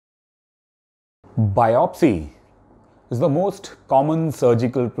Biopsy is the most common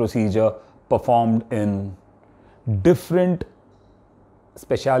surgical procedure performed in different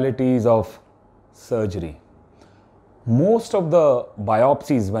specialities of surgery. Most of the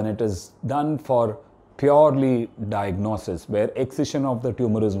biopsies, when it is done for purely diagnosis, where excision of the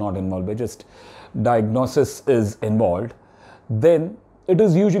tumor is not involved, where just diagnosis is involved, then it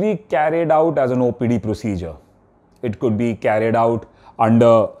is usually carried out as an OPD procedure. It could be carried out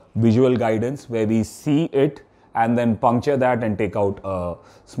under visual guidance, where we see it and then puncture that and take out a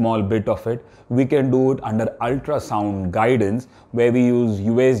small bit of it. We can do it under ultrasound guidance, where we use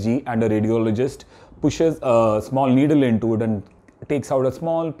USG and a radiologist pushes a small needle into it and takes out a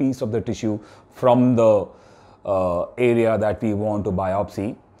small piece of the tissue from the area that we want to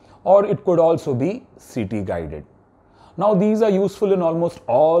biopsy. Or it could also be CT guided. Now these are useful in almost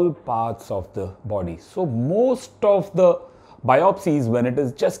all parts of the body. So most of the biopsies, when it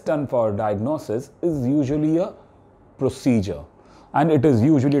is just done for diagnosis, is usually a procedure, and it is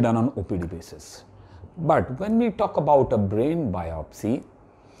usually done on OPD basis. But when we talk about a brain biopsy,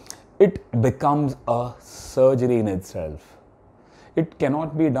 it becomes a surgery in itself. It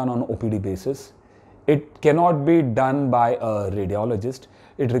cannot be done on OPD basis. It cannot be done by a radiologist.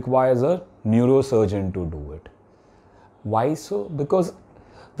 It requires a neurosurgeon to do it. Why so? Because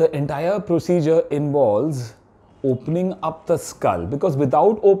the entire procedure involves opening up the skull, because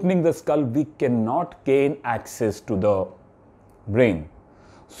without opening the skull we cannot gain access to the brain.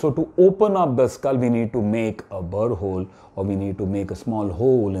 So to open up the skull, we need to make a burr hole, or we need to make a small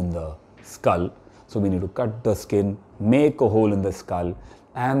hole in the skull. So we need to cut the skin, make a hole in the skull,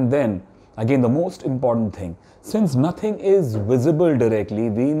 and then again the most important thing, since nothing is visible directly,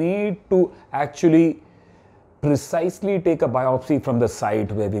 we need to actually precisely take a biopsy from the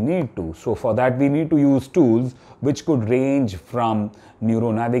site where we need to. So for that we need to use tools which could range from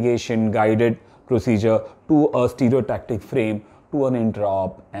neuronavigation guided procedure to a stereotactic frame to an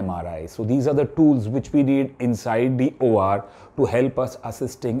intra-op MRI. So these are the tools which we need inside the OR to help us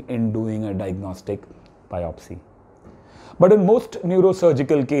assisting in doing a diagnostic biopsy. But in most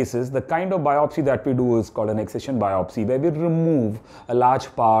neurosurgical cases, the kind of biopsy that we do is called an excision biopsy, where we remove a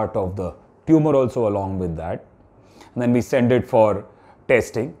large part of the tumor also along with that. And then we send it for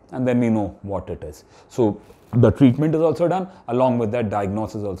testing, and then we know what it is. So the treatment is also done, along with that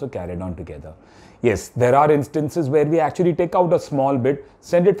diagnosis is also carried on together. Yes, there are instances where we actually take out a small bit,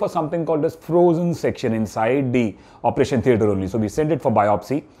 send it for something called as frozen section inside the operation theater only. So we send it for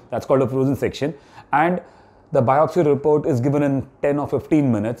biopsy, that's called a frozen section, and the biopsy report is given in 10 or 15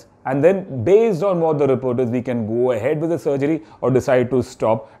 minutes, and then based on what the report is, we can go ahead with the surgery or decide to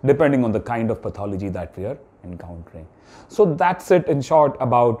stop, depending on the kind of pathology that we are encountering. So that's it in short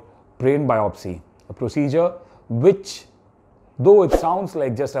about brain biopsy, a procedure which, though it sounds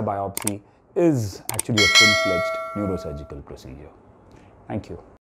like just a biopsy, is actually a full-fledged neurosurgical procedure. Thank you.